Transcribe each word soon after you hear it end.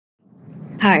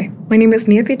Hi, my name is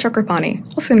Niyathi Chakrapani,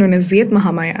 also known as Ziyad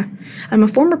Mahamaya. I'm a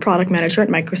former product manager at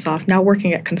Microsoft, now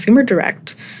working at Consumer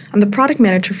Direct. I'm the product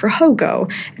manager for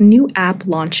Hogo, a new app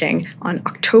launching on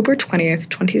October 20th,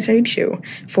 2022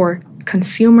 for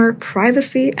consumer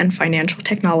privacy and financial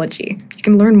technology. You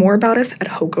can learn more about us at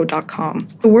hogo.com.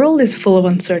 The world is full of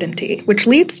uncertainty, which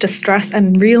leads to stress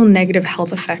and real negative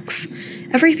health effects.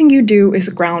 Everything you do is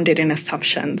grounded in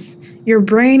assumptions. Your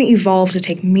brain evolved to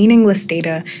take meaningless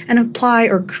data and apply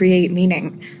or create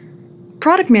meaning.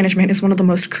 Product management is one of the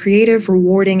most creative,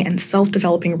 rewarding, and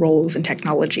self-developing roles in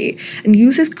technology, and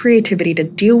uses creativity to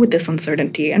deal with this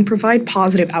uncertainty and provide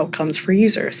positive outcomes for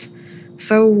users.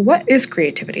 So, what is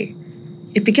creativity?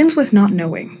 It begins with not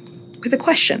knowing, with a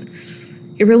question.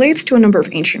 It relates to a number of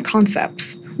ancient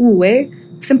concepts. Wu Wei,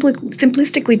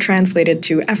 simplistically translated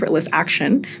to effortless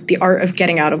action, the art of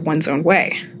getting out of one's own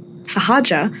way.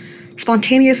 Sahaja,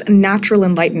 spontaneous and natural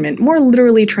enlightenment, more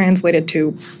literally translated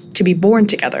to be born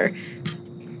together,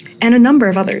 and a number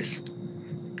of others.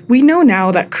 We know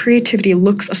now that creativity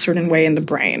looks a certain way in the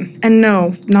brain, and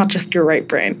no, not just your right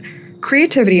brain.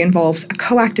 Creativity involves a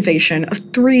co-activation of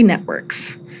three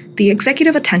networks. The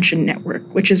executive attention network,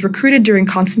 which is recruited during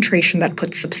concentration that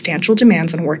puts substantial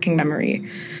demands on working memory.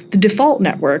 The default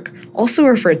network, also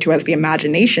referred to as the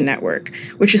imagination network,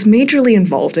 which is majorly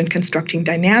involved in constructing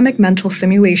dynamic mental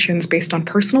simulations based on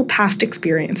personal past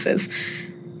experiences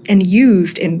and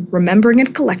used in remembering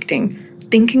and collecting,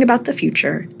 thinking about the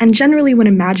future, and generally when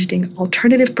imagining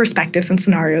alternative perspectives and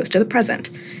scenarios to the present.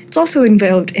 It's also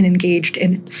involved and engaged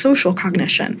in social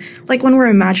cognition, like when we're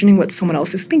imagining what someone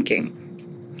else is thinking.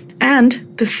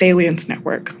 And the salience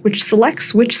network, which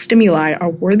selects which stimuli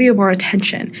are worthy of our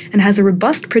attention and has a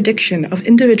robust prediction of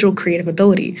individual creative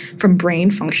ability from brain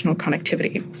functional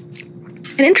connectivity.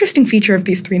 An interesting feature of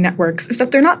these three networks is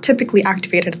that they're not typically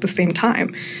activated at the same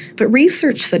time, but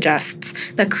research suggests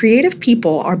that creative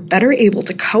people are better able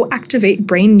to co-activate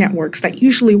brain networks that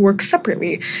usually work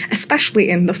separately, especially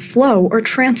in the flow or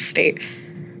trance state.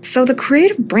 So the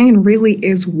creative brain really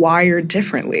is wired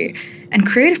differently, and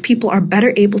creative people are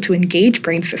better able to engage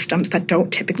brain systems that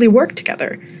don't typically work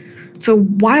together. So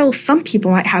while some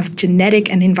people might have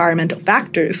genetic and environmental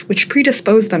factors which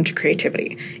predispose them to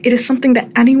creativity, it is something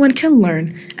that anyone can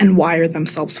learn and wire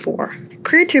themselves for.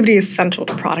 Creativity is central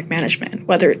to product management,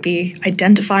 whether it be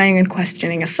identifying and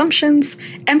questioning assumptions,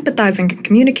 empathizing and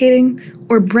communicating,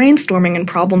 or brainstorming and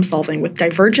problem-solving with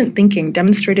divergent thinking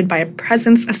demonstrated by a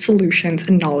presence of solutions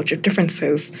and knowledge of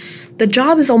differences. The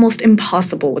job is almost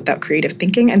impossible without creative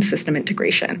thinking and system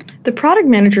integration. The product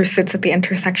manager sits at the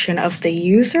intersection of the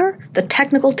user, the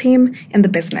technical team, and the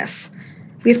business.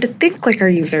 We have to think like our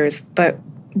users, but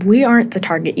we aren't the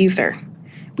target user.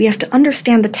 We have to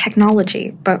understand the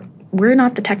technology, but we're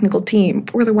not the technical team.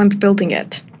 We're the ones building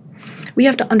it. We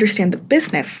have to understand the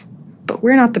business, but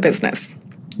we're not the business.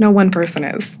 No one person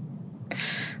is.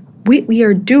 What we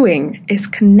are doing is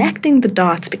connecting the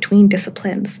dots between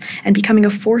disciplines and becoming a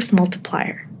force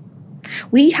multiplier.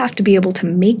 We have to be able to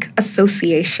make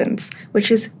associations,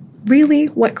 which is really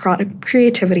what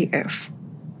creativity is.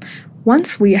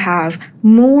 Once we have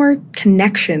more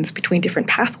connections between different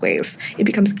pathways, it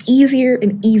becomes easier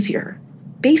and easier,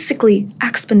 basically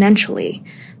exponentially,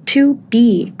 to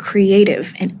be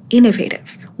creative and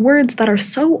innovative. Words that are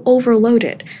so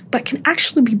overloaded, but can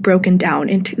actually be broken down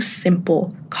into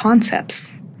simple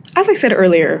concepts. As I said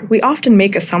earlier, we often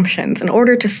make assumptions in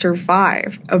order to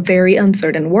survive a very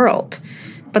uncertain world.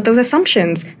 But those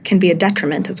assumptions can be a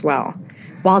detriment as well.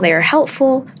 While they are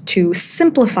helpful to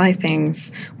simplify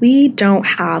things, we don't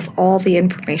have all the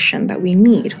information that we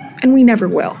need, and we never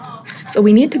will. So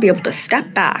we need to be able to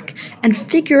step back and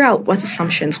figure out what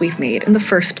assumptions we've made in the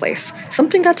first place,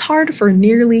 something that's hard for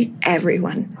nearly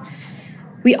everyone.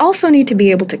 We also need to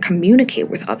be able to communicate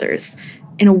with others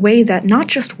in a way that not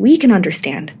just we can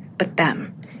understand, but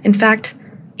them. In fact,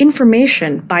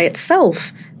 information by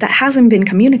itself that hasn't been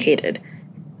communicated,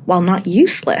 while not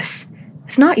useless,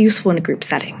 is not useful in a group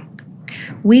setting.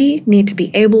 We need to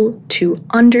be able to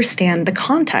understand the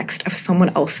context of someone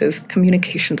else's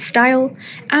communication style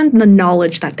and the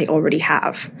knowledge that they already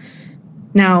have.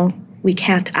 Now, we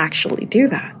can't actually do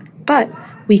that, but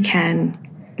we can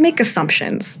make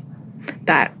assumptions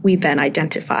that we then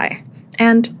identify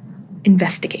and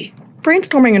investigate.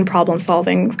 Brainstorming and problem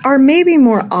solving are maybe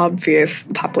more obvious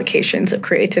applications of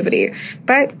creativity,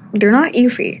 but they're not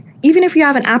easy. Even if you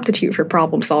have an aptitude for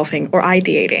problem solving or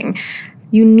ideating,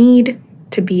 you need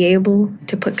to be able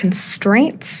to put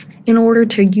constraints in order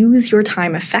to use your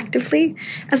time effectively,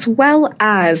 as well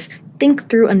as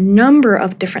think through a number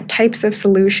of different types of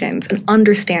solutions and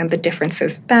understand the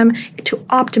differences of them to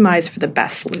optimize for the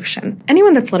best solution.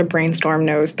 Anyone that's led a brainstorm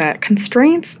knows that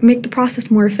constraints make the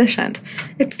process more efficient.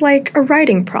 It's like a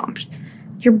writing prompt.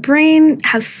 Your brain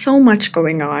has so much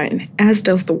going on, as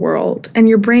does the world, and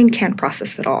your brain can't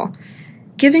process it all.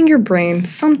 Giving your brain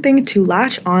something to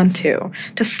latch onto,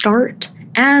 to start,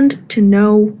 and to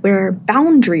know where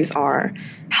boundaries are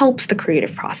helps the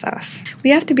creative process. We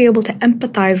have to be able to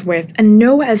empathize with and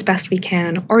know as best we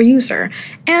can our user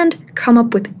and come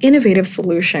up with innovative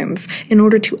solutions in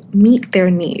order to meet their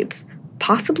needs.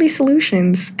 Possibly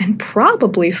solutions and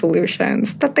probably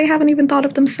solutions that they haven't even thought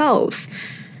of themselves.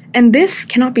 And this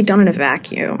cannot be done in a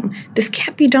vacuum. This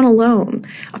can't be done alone.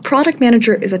 A product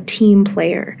manager is a team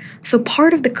player. So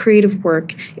part of the creative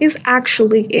work is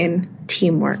actually in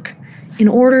teamwork in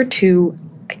order to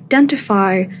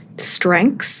identify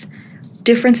strengths,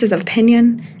 differences of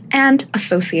opinion, and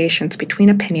associations between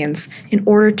opinions in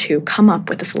order to come up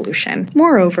with a solution.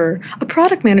 Moreover, a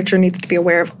product manager needs to be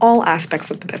aware of all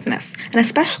aspects of the business, and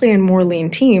especially in more lean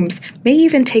teams, may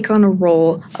even take on a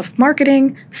role of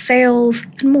marketing, sales,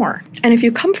 and more. And if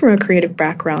you come from a creative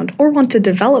background or want to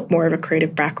develop more of a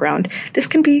creative background, this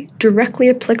can be directly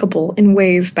applicable in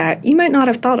ways that you might not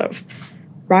have thought of.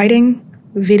 Writing,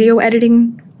 video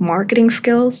editing, marketing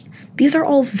skills, these are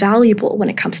all valuable when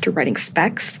it comes to writing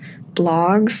specs,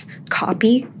 blogs,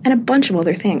 copy, and a bunch of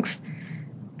other things.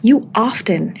 You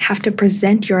often have to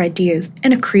present your ideas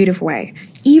in a creative way,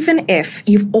 even if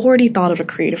you've already thought of a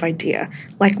creative idea.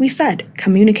 Like we said,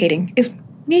 communicating is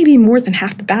maybe more than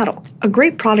half the battle. A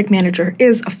great product manager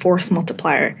is a force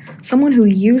multiplier, someone who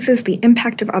uses the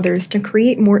impact of others to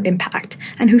create more impact,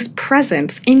 and whose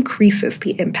presence increases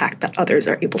the impact that others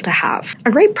are able to have.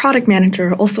 A great product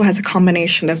manager also has a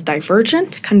combination of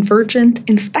divergent, convergent,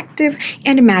 inspective,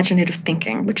 and imaginative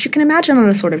thinking, which you can imagine on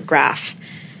a sort of graph.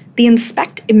 The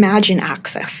inspect-imagine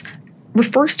axis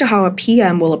refers to how a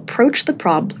PM will approach the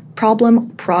problem,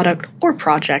 product, or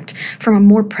project from a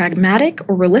more pragmatic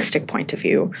or realistic point of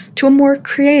view to a more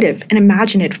creative and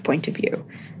imaginative point of view.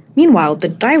 Meanwhile, the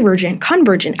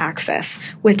divergent-convergent axis,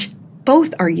 which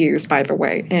both are used, by the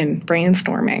way, in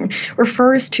brainstorming,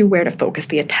 refers to where to focus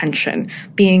the attention,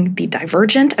 being the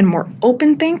divergent and more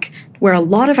open think, where a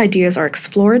lot of ideas are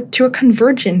explored, to a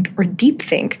convergent or deep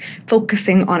think,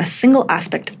 focusing on a single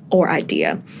aspect or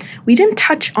idea. We didn't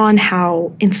touch on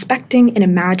how inspecting and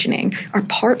imagining are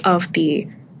part of the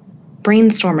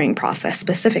brainstorming process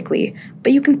specifically,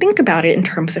 but you can think about it in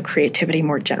terms of creativity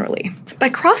more generally. By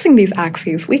crossing these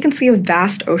axes, we can see a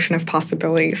vast ocean of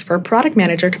possibilities for a product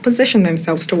manager to position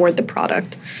themselves toward the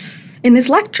product. In his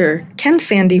lecture, Ken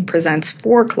Sande presents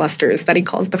 4 clusters that he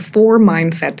calls the 4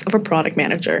 mindsets of a product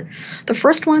manager. The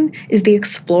first one is the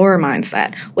explorer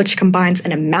mindset, which combines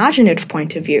an imaginative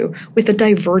point of view with a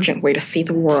divergent way to see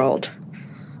the world.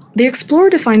 The explorer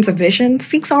defines a vision,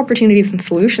 seeks opportunities and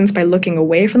solutions by looking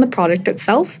away from the product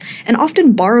itself, and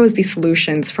often borrows these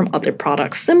solutions from other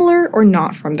products, similar or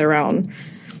not from their own.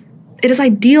 It is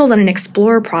ideal that an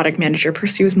explorer product manager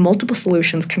pursues multiple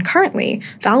solutions concurrently,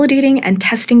 validating and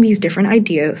testing these different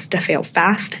ideas to fail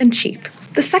fast and cheap.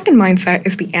 The second mindset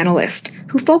is the analyst,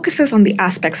 who focuses on the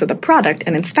aspects of the product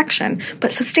and inspection,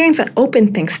 but sustains an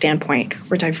open think standpoint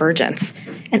or divergence.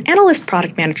 An analyst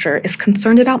product manager is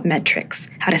concerned about metrics,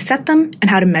 how to set them,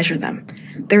 and how to measure them.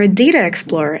 They're a data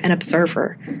explorer and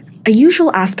observer. A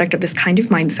usual aspect of this kind of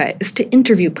mindset is to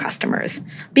interview customers.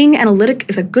 Being analytic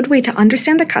is a good way to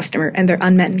understand the customer and their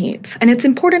unmet needs, and it's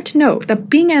important to note that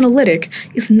being analytic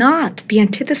is not the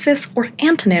antithesis or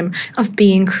antonym of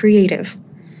being creative.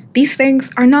 These things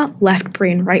are not left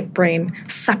brain, right brain,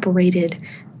 separated.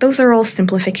 Those are all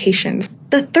simplifications.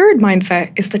 The third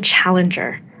mindset is the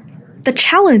challenger. The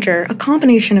challenger, a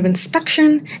combination of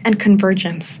inspection and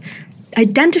convergence,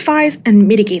 identifies and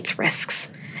mitigates risks.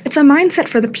 It's a mindset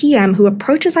for the PM who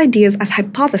approaches ideas as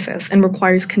hypotheses and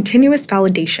requires continuous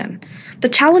validation. The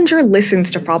challenger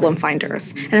listens to problem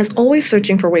finders and is always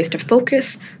searching for ways to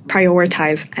focus,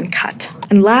 prioritize, and cut.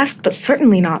 And last, but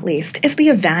certainly not least, is the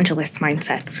evangelist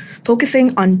mindset,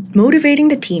 focusing on motivating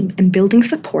the team and building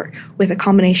support with a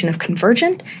combination of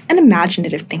convergent and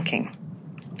imaginative thinking.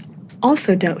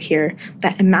 Also note here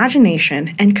that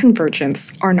imagination and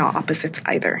convergence are not opposites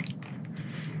either.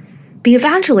 The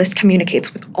evangelist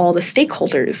communicates with all the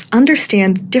stakeholders,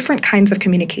 understands different kinds of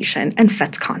communication, and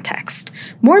sets context.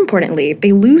 More importantly,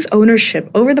 they lose ownership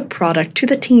over the product to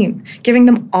the team, giving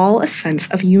them all a sense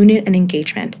of unit and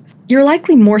engagement. You're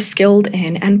likely more skilled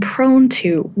in and prone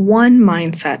to one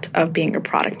mindset of being a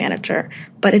product manager,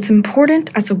 but it's important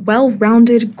as a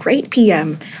well-rounded, great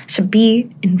PM to be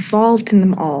involved in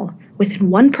them all,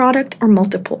 within one product or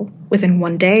multiple. within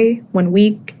one day, 1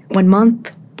 week, 1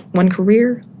 month, one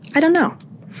career? I don't know.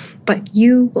 But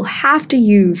you will have to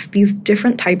use these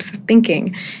different types of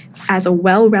thinking as a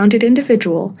well-rounded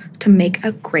individual to make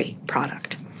a great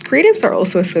product. Creatives are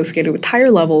also associated with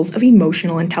higher levels of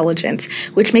emotional intelligence,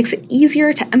 which makes it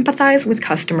easier to empathize with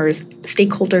customers,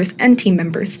 stakeholders, and team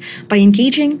members by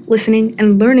engaging, listening,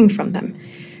 and learning from them,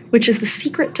 which is the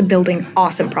secret to building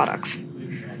awesome products.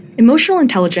 Emotional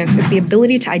intelligence is the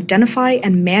ability to identify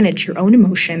and manage your own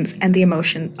emotions and the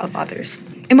emotion of others.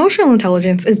 Emotional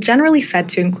intelligence is generally said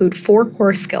to include 4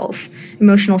 core skills: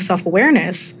 emotional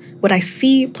self-awareness, what I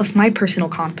see plus my personal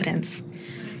competence;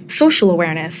 social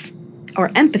awareness,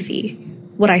 or empathy,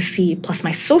 what I see plus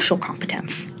my social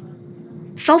competence;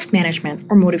 self-management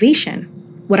or motivation,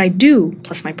 what I do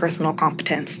plus my personal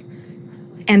competence;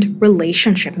 and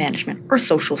relationship management or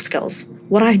social skills,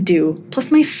 what I do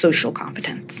plus my social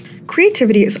competence.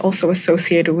 Creativity is also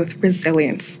associated with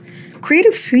resilience.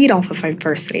 Creatives feed off of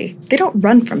adversity. They don't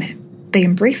run from it, they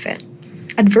embrace it.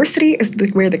 Adversity is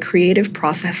where the creative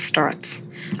process starts.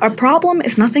 A problem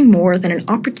is nothing more than an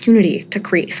opportunity to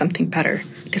create something better,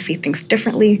 to see things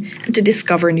differently, and to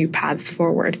discover new paths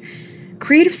forward.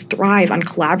 Creatives thrive on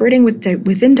collaborating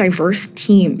within diverse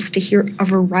teams to hear a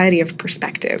variety of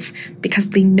perspectives because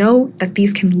they know that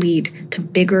these can lead to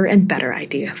bigger and better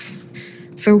ideas.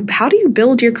 So how do you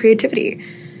build your creativity?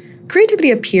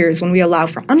 Creativity appears when we allow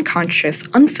for unconscious,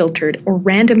 unfiltered, or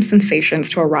random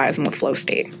sensations to arise in the flow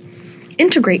state.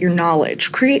 Integrate your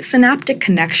knowledge, create synaptic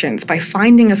connections by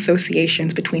finding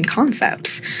associations between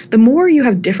concepts. The more you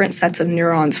have different sets of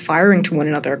neurons firing to one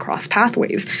another across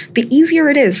pathways, the easier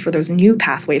it is for those new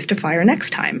pathways to fire next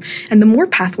time, and the more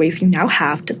pathways you now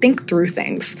have to think through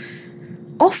things.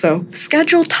 Also,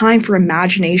 schedule time for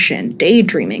imagination,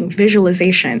 daydreaming,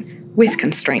 visualization, with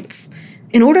constraints.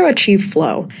 In order to achieve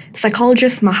flow,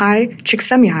 psychologist Mahai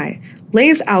Csikszentmihalyi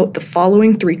lays out the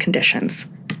following 3 conditions.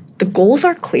 The goals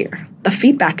are clear, the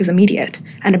feedback is immediate,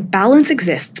 and a balance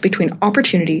exists between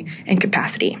opportunity and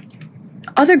capacity.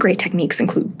 Other great techniques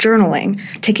include journaling,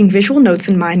 taking visual notes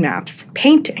and mind maps,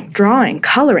 painting, drawing,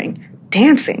 coloring,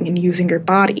 dancing and using your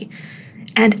body,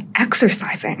 and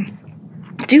exercising.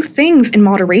 Do things in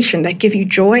moderation that give you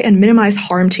joy and minimize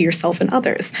harm to yourself and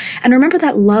others. And remember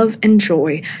that love and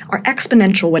joy are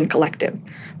exponential when collective.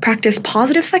 Practice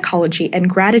positive psychology and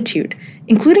gratitude,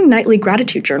 including nightly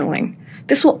gratitude journaling.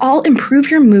 This will all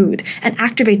improve your mood and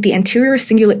activate the anterior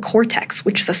cingulate cortex,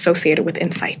 which is associated with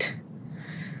insight.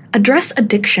 Address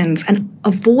addictions and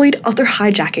avoid other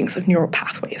hijackings of neural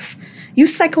pathways.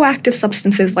 Use psychoactive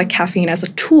substances like caffeine as a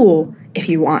tool if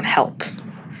you want help.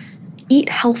 Eat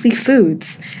healthy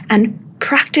foods and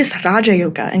practice Raja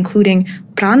Yoga, including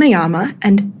pranayama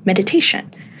and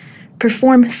meditation.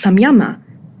 Perform samyama,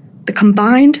 the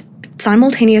combined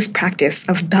simultaneous practice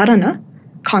of dharana,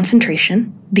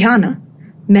 concentration, dhyana,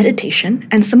 meditation,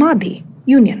 and samadhi,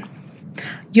 union.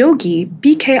 Yogi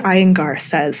B.K. Iyengar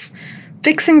says,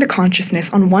 fixing the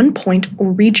consciousness on one point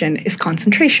or region is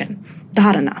concentration,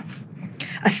 dharana.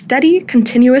 A steady,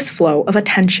 continuous flow of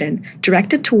attention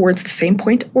directed towards the same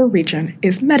point or region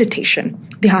is meditation,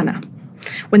 dhyana.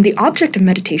 When the object of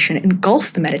meditation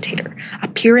engulfs the meditator,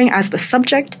 appearing as the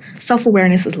subject,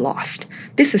 self-awareness is lost.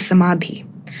 This is samadhi.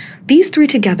 These 3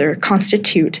 together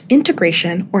constitute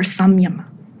integration or samyama.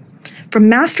 From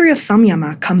mastery of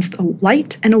samyama comes the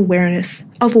light and awareness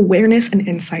and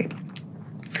insight.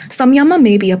 Samyama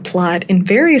may be applied in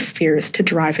various spheres to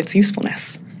derive its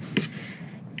usefulness.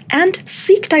 And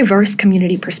seek diverse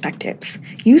community perspectives.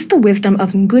 Use the wisdom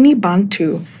of Nguni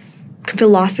Bantu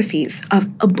philosophies of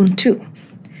Ubuntu.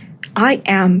 I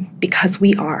am because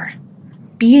we are.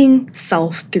 Being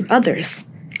self through others.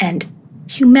 And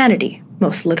humanity,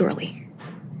 most literally.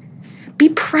 Be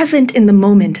present in the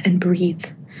moment and breathe.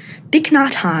 Thich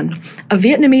Nhat Hanh, a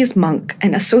Vietnamese monk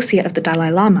and associate of the Dalai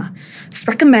Lama,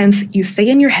 recommends you say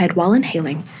in your head while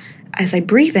inhaling, as I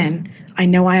breathe in, I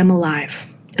know I am alive.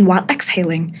 And while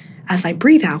exhaling, as I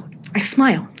breathe out, I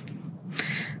smile.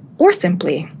 Or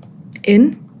simply,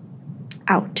 in,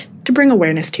 out, to bring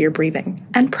awareness to your breathing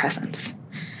and presence.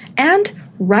 And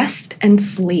rest and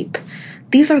sleep.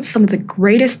 These are some of the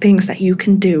greatest things that you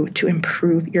can do to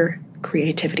improve your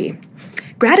creativity.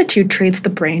 Gratitude trains the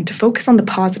brain to focus on the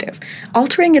positive,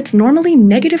 altering its normally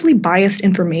negatively biased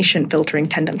information filtering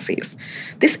tendencies.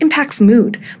 This impacts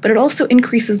mood, but it also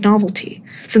increases novelty.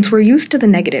 Since we're used to the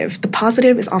negative, the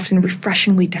positive is often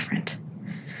refreshingly different.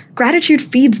 Gratitude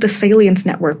feeds the salience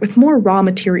network with more raw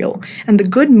material, and the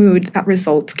good mood that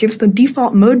results gives the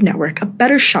default mode network a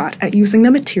better shot at using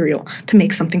the material to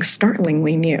make something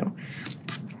startlingly new.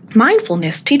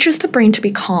 Mindfulness teaches the brain to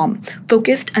be calm,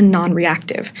 focused, and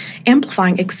non-reactive,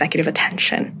 amplifying executive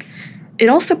attention. It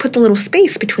also puts a little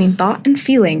space between thought and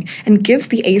feeling and gives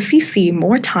the ACC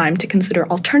more time to consider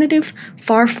alternative,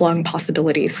 far-flung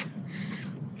possibilities.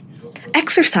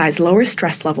 Exercise lowers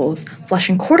stress levels,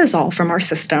 flushing cortisol from our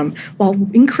system while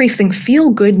increasing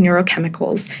feel-good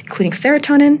neurochemicals, including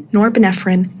serotonin,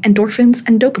 norepinephrine, endorphins,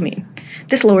 and dopamine.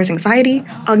 This lowers anxiety,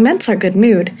 augments our good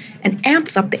mood, and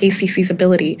amps up the ACC's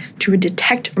ability to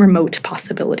detect remote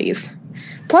possibilities.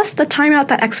 Plus, the timeout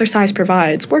that exercise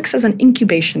provides works as an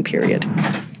incubation period.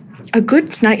 A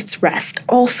good night's rest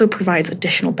also provides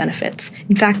additional benefits.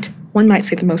 In fact, one might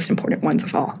say the most important ones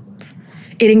of all.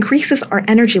 It increases our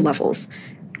energy levels,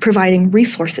 providing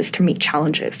resources to meet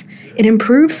challenges. It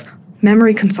improves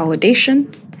memory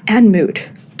consolidation and mood.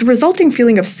 The resulting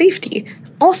feeling of safety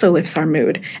also lifts our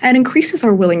mood and increases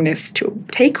our willingness to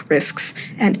take risks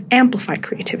and amplify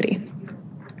creativity.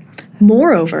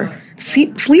 Moreover,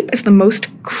 sleep is the most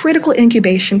critical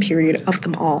incubation period of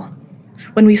them all.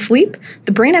 When we sleep,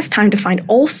 the brain has time to find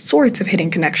all sorts of hidden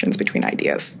connections between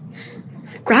ideas.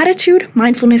 Gratitude,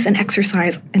 mindfulness, and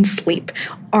exercise and sleep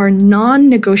are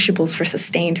non-negotiables for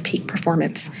sustained peak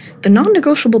performance. The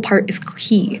non-negotiable part is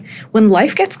key. When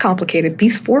life gets complicated,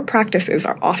 these 4 practices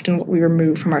are often what we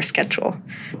remove from our schedule.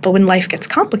 But when life gets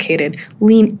complicated,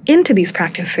 lean into these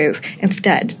practices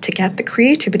instead to get the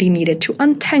creativity needed to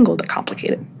untangle the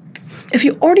complicated. If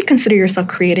you already consider yourself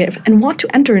creative and want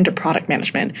to enter into product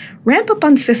management, ramp up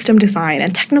on system design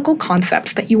and technical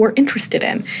concepts that you are interested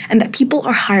in and that people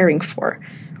are hiring for.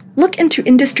 Look into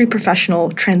industry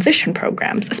professional transition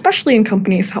programs, especially in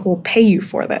companies that will pay you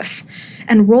for this,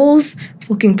 and roles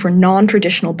looking for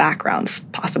non-traditional backgrounds,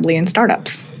 possibly in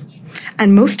startups.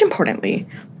 And most importantly,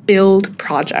 build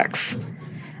projects.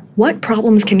 What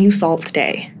problems can you solve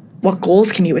today? What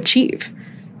goals can you achieve?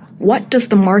 What does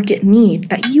the market need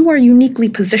that you are uniquely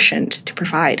positioned to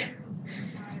provide?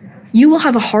 You will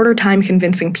have a harder time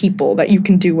convincing people that you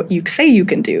can do what you say you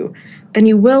can do than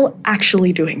you will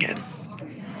actually doing it.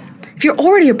 If you're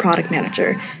already a product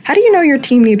manager, how do you know your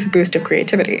team needs a boost of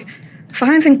creativity?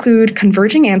 Signs include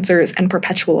converging answers and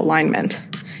perpetual alignment.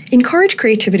 Encourage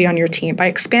creativity on your team by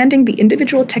expanding the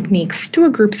individual techniques to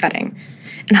a group setting,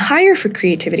 and hire for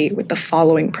creativity with the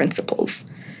following principles.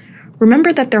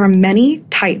 Remember that there are many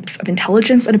types of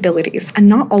intelligence and abilities, and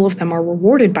not all of them are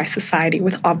rewarded by society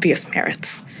with obvious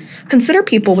merits. Consider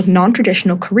people with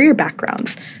non-traditional career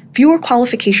backgrounds, fewer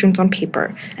qualifications on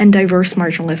paper, and diverse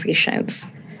marginalizations.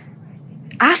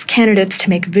 Ask candidates to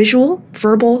make visual,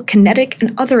 verbal, kinetic,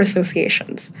 and other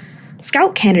associations.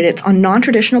 Scout candidates on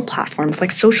non-traditional platforms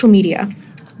like social media,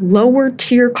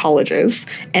 lower-tier colleges,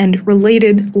 and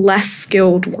related, less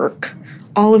skilled work.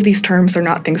 All of these terms are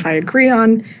not things I agree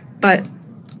on, but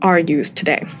are used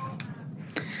today.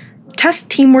 Test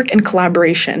teamwork and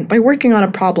collaboration by working on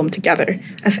a problem together,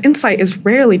 as insight is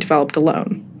rarely developed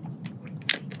alone.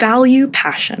 Value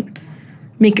passion.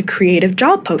 Make a creative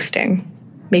job posting,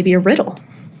 maybe a riddle.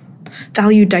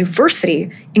 Value diversity,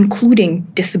 including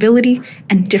disability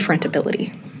and different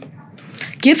ability.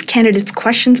 Give candidates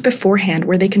questions beforehand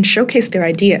where they can showcase their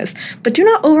ideas, but do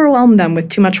not overwhelm them with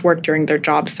too much work during their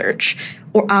job search,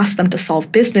 or ask them to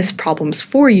solve business problems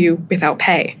for you without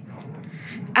pay.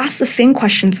 Ask the same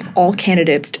questions of all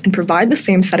candidates and provide the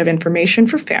same set of information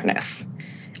for fairness.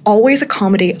 Always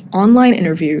accommodate online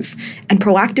interviews and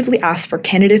proactively ask for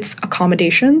candidates'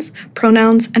 accommodations,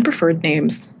 pronouns, and preferred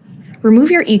names.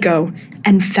 Remove your ego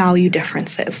and value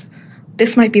differences.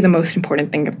 This might be the most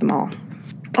important thing of them all.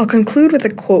 I'll conclude with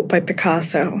a quote by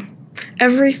Picasso.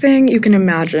 Everything you can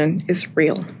imagine is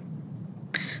real.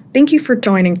 Thank you for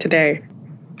joining today.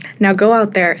 Now go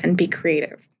out there and be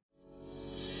creative.